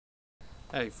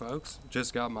Hey folks,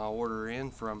 just got my order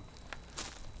in from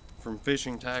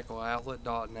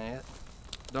fishingtackleoutlet.net.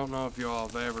 Don't know if y'all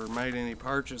have ever made any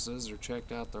purchases or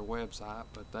checked out their website,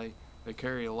 but they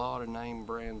carry a lot of name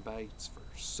brand baits for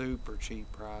super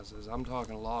cheap prices. I'm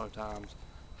talking a lot of times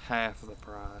half the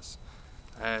price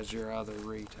as your other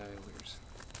retailers.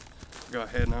 Go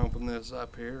ahead and open this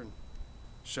up here and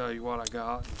show you what I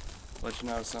got and let you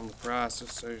know some of the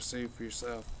prices so you see for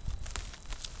yourself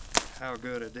how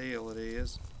good a deal it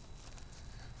is.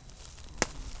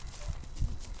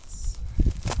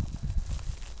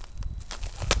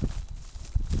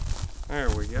 There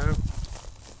we go.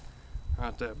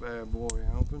 Got that bad boy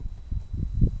open.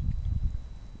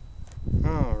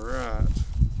 Alright.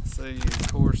 See,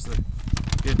 of course,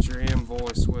 get your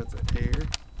invoice with it here.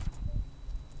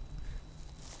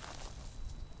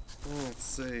 Let's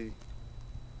see.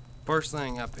 First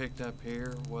thing I picked up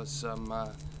here was some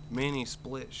mini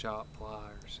split shot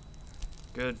pliers.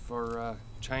 Good for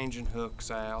changing hooks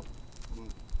out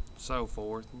and so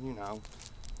forth. You know,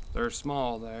 they're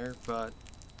small there, but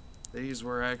these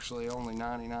were actually only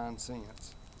 99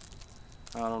 cents.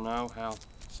 I don't know how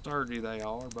sturdy they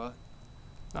are, but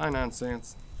 99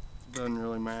 cents doesn't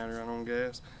really matter, I don't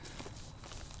guess.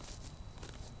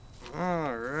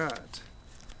 Alright.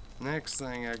 Next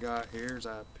thing I got here is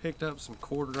I picked up some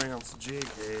 1/4 ounce jig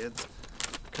heads,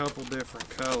 a couple different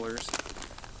colors.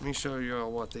 Let me show you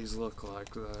all what these look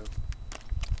like though.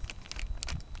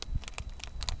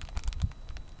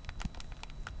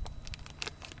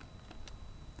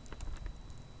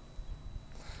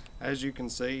 As you can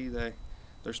see, they're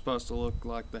supposed to look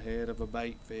like the head of a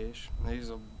bait fish.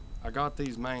 I got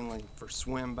these mainly for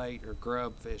swim bait or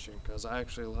grub fishing because I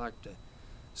actually like to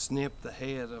snip the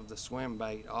head of the swim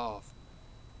bait off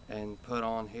and put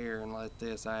on here and let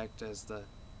this act as the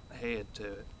head to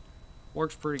it.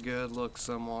 Works pretty good, looks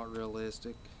somewhat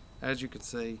realistic. As you can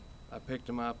see, I picked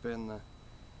them up in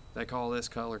they call this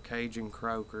color Cajun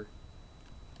Croaker.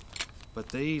 But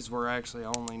these were actually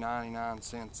only 99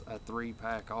 cents a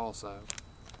 3-pack also,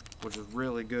 which is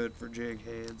really good for jig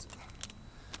heads.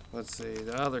 Let's see,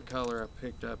 the other color I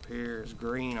picked up here is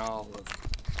green olive.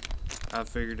 I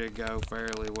figured it'd go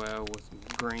fairly well with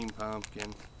green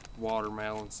pumpkin,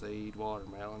 watermelon seed,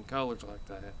 watermelon, colors like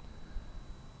that.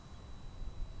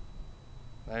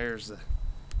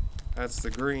 That's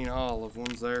the green olive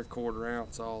ones there, 1/4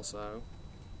 ounce also.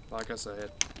 Like I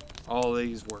said, all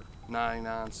these were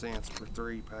 99 cents per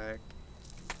 3-pack.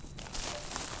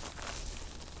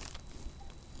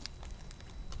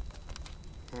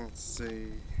 Let's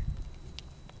see.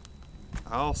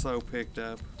 I also picked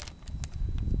up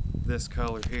this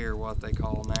color here, what they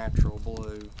call natural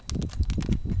blue.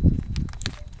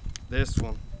 This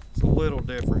one is a little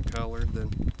different colored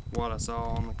than what I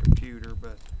saw on the computer,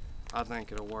 but I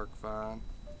think it'll work fine.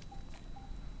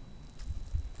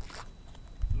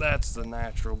 That's the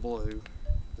natural blue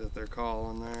that they're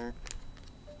calling there.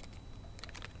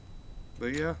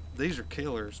 But yeah, these are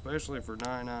killers, especially for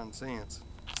 99 cents.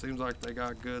 Seems like they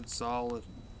got good, solid,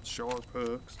 sharp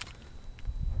hooks.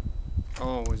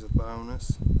 Always a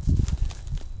bonus.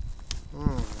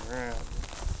 Alright.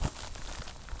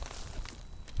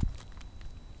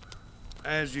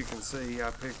 As you can see,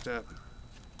 I picked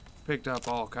up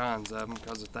all kinds of them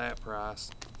because at that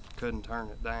price, couldn't turn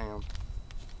it down.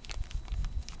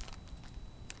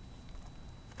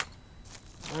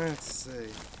 Let's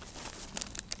see.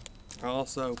 I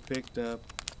also picked up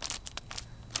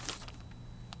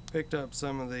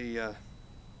some of the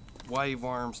Wave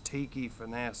Worms Tiki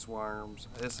Finesse worms.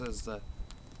 This is the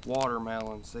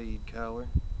watermelon seed color.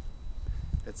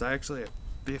 It's actually a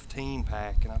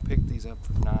 15-pack, and I picked these up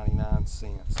for 99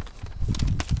 cents.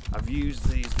 I've used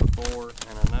these before,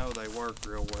 and I know they work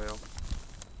real well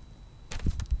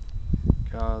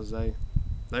because they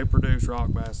produce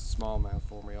rock bass and smallmouth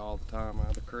for me all the time out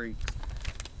of the creek.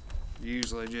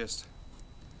 Usually I'll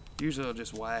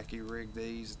just wacky rig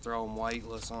these, throw them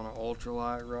weightless on an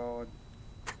ultralight rod.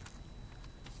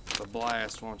 It's a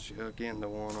blast once you hook into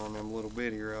one on them little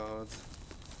bitty rods.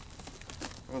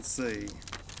 Let's see.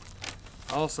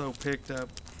 I also picked up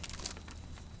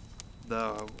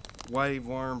the Wave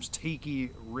Worms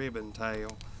Tiki Ribbon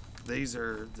Tail. These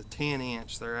are the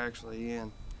 10-inch. They're actually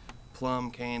in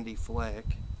Plum Candy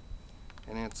Fleck,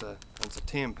 and it's a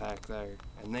 10-pack there.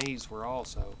 And these were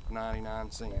also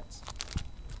 99 cents.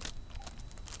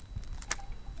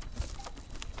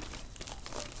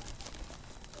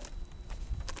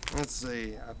 Let's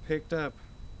see, I picked up,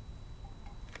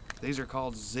 these are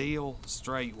called Zeal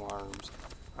Straight Worms.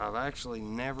 I've actually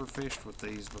never fished with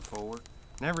these before.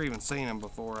 Never even seen them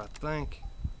before. I think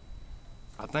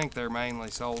they're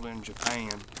mainly sold in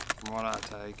Japan, from what I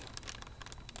take.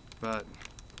 But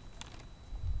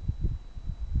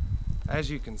as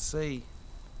you can see,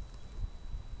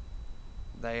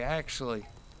 they actually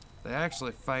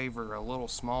favor a little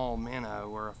small minnow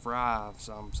or a fry of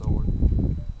some sort.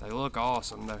 They look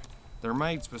awesome. They're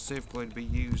made specifically to be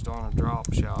used on a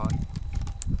drop shot,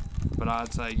 but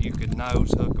I'd say you could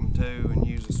nose hook them too and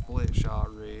use a split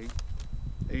shot rig.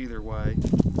 Either way,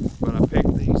 but I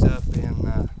picked these up in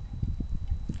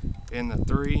the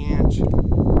 3-inch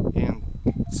in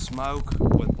smoke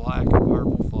with black and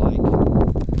purple flake.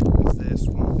 Is this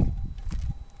one,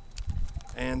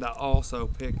 and I also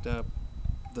picked up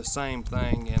the same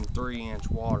thing in 3-inch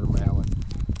watermelon.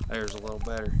 There's a little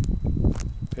better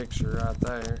picture right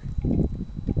there.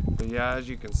 But yeah, as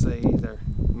you can see, they're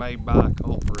made by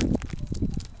Culprit.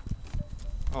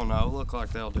 Oh no, look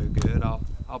like they'll do good.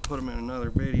 I'll put them in another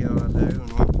video I do,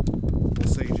 and we'll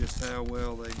see just how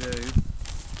well they do.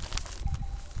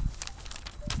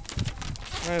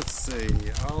 Let's see.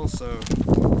 I also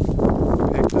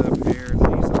picked up here.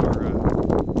 These are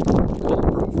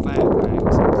Culprit Fat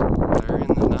Maxes. They're in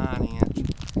the 9-inch,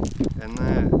 and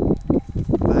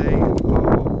they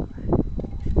are.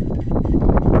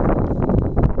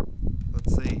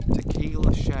 Let's see.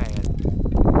 Tequila Shad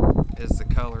is the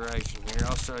coloration here.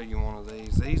 I'll show you one of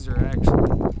these. These are actually,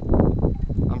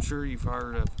 I'm sure you've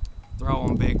heard of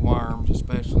throwing big worms,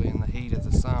 especially in the heat of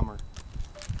the summer.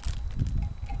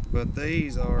 But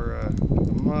these are a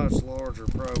much larger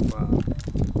profile.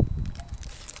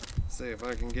 See if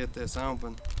I can get this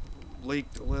open.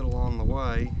 Leaked a little on the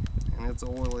way, and it's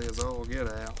oily as all get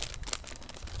out.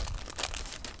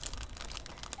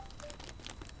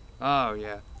 Oh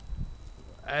yeah.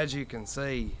 As you can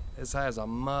see, this has a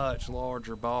much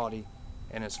larger body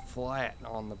and is flat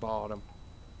on the bottom,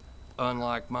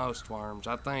 unlike most worms.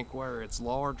 I think where it's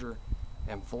larger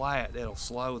and flat, it'll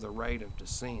slow the rate of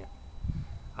descent.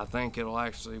 I think it'll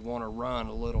actually want to run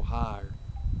a little higher,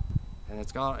 and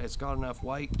it's got enough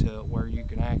weight to it where you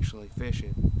can actually fish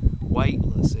it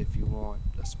weightless if you want.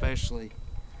 Especially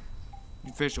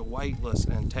you fish it weightless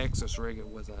and Texas rig it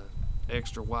with a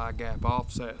extra wide gap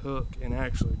offset hook and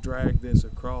actually drag this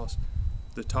across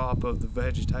the top of the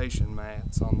vegetation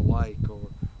mats on the lake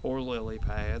or lily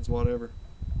pads, whatever's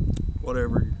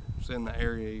in the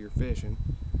area you're fishing.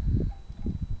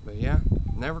 But yeah,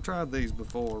 never tried these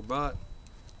before, but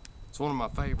it's one of my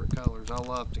favorite colors. I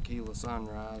love Tequila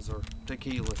Sunrise, or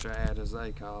Tequila Shad as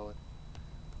they call it.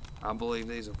 I believe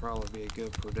these will probably be a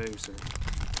good producer.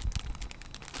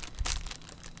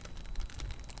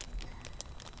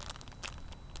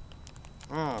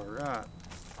 Alright,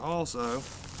 also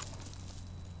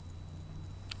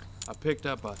I picked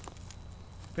up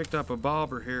a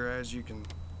bobber here, as you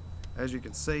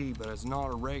can see, but it's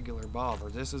not a regular bobber.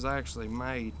 This is actually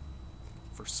made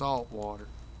for salt water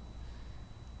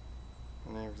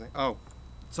and everything. Oh,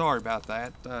 sorry about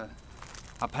that.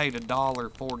 I paid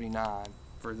 $1.49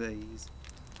 for these.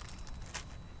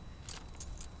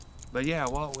 But yeah,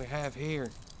 what we have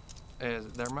here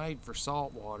is they're made for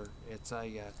salt water. It's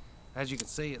as you can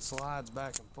see, it slides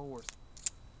back and forth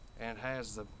and it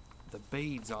has the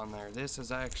beads on there. This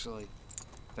is actually,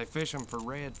 they fish them for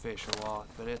redfish a lot,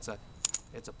 but it's a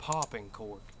popping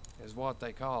cork is what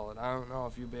they call it. I don't know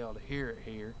if you'll be able to hear it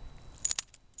here,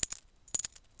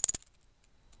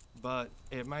 but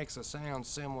it makes a sound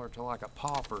similar to like a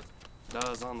popper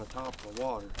does on the top of the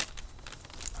water.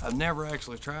 I've never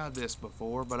actually tried this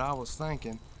before, but I was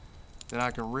thinking that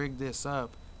I can rig this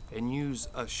up and use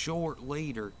a short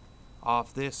leader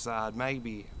off this side,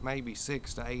 maybe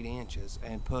 6 to 8 inches,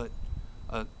 and put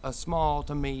a small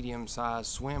to medium sized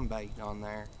swim bait on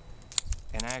there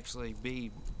and actually be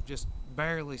just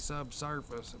barely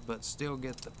subsurface, but still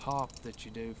get the pop that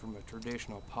you do from a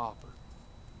traditional popper.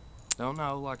 Don't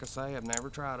know, like I say, I've never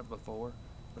tried it before,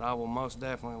 but I will most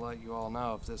definitely let you all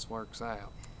know if this works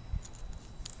out.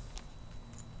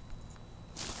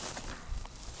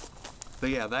 But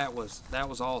yeah, that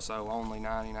was also only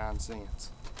 99 cents.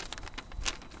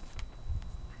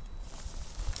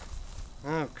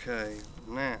 Okay,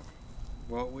 now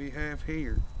what we have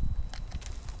here,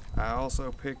 I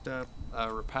also picked up a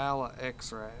Rapala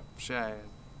X-Rap shad.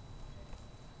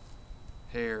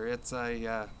 Here, it's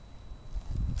a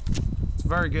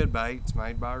very good bait. It's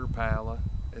made by Rapala.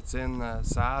 It's in the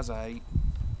size 8.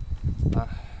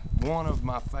 One of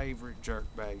my favorite jerk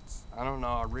baits. I don't know,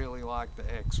 I really like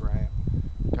the X-Rap.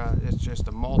 It's just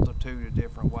a multitude of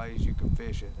different ways you can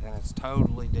fish it, and it's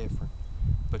totally different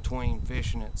between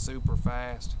fishing it super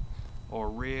fast or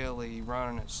really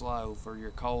running it slow for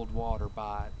your cold water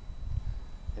bite.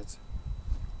 It's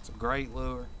a great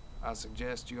lure. I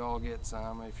suggest you all get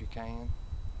some if you can.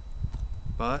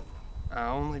 But I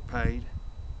only paid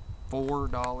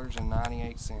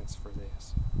 $4.98 for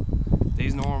this.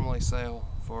 These normally sell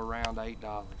for around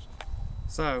 $8.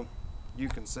 So you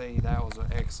can see that was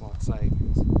an excellent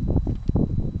savings.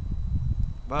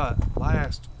 But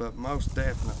last but most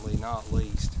definitely not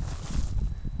least,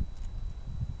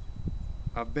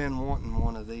 I've been wanting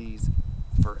one of these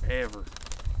forever,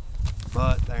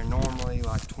 but they're normally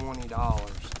like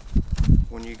 $20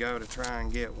 when you go to try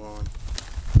and get one.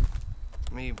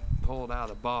 Let me pull it out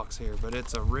of the box here, but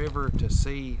it's a River to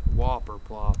Sea Whopper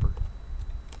Plopper.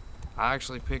 I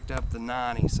actually picked up the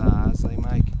 90 size.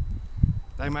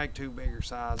 They make two bigger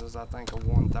sizes, I think a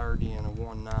 130 and a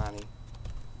 190.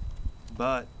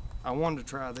 But I wanted to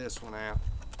try this one out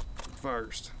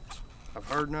first. I've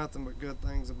heard nothing but good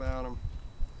things about them.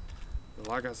 But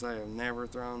like I say, I've never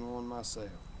thrown one myself.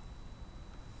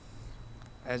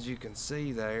 As you can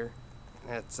see there,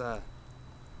 its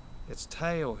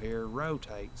tail here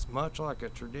rotates, much like a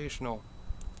traditional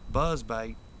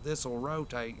buzzbait. This will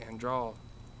rotate and draw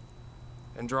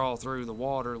through the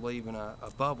water, leaving a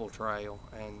bubble trail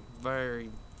and very,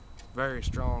 very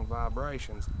strong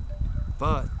vibrations.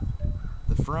 But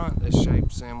the front is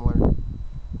shaped similar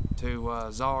to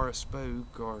Zara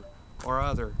Spook or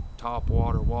other top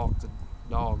water walk the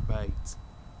dog baits.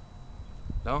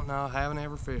 Don't know, haven't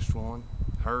ever fished one.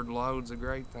 Heard loads of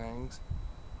great things.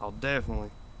 I'll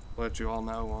definitely let you all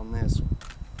know on this one.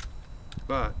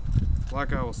 But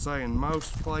like I was saying,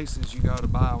 most places you go to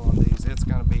buy one of these, it's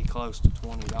going to be close to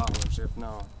 $20, if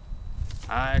not.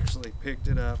 I actually picked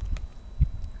it up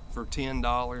for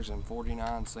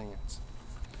 $10.49,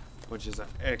 which is an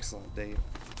excellent deal.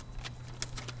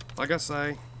 Like I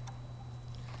say,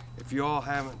 if you all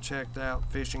haven't checked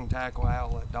out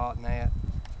fishingtackleoutlet.net,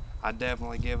 I'd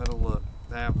definitely give it a look.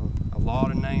 They have a lot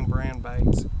of name brand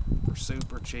baits for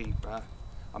super cheap. I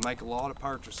make a lot of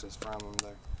purchases from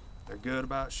them. They're good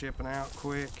about shipping out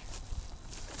quick,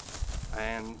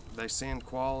 and they send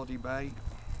quality bait.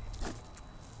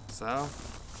 So,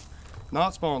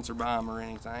 not sponsored by them or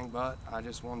anything, but I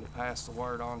just wanted to pass the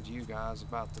word on to you guys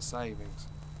about the savings.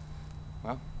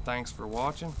 Well, thanks for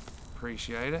watching.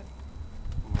 Appreciate it.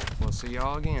 We'll see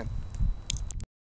y'all again.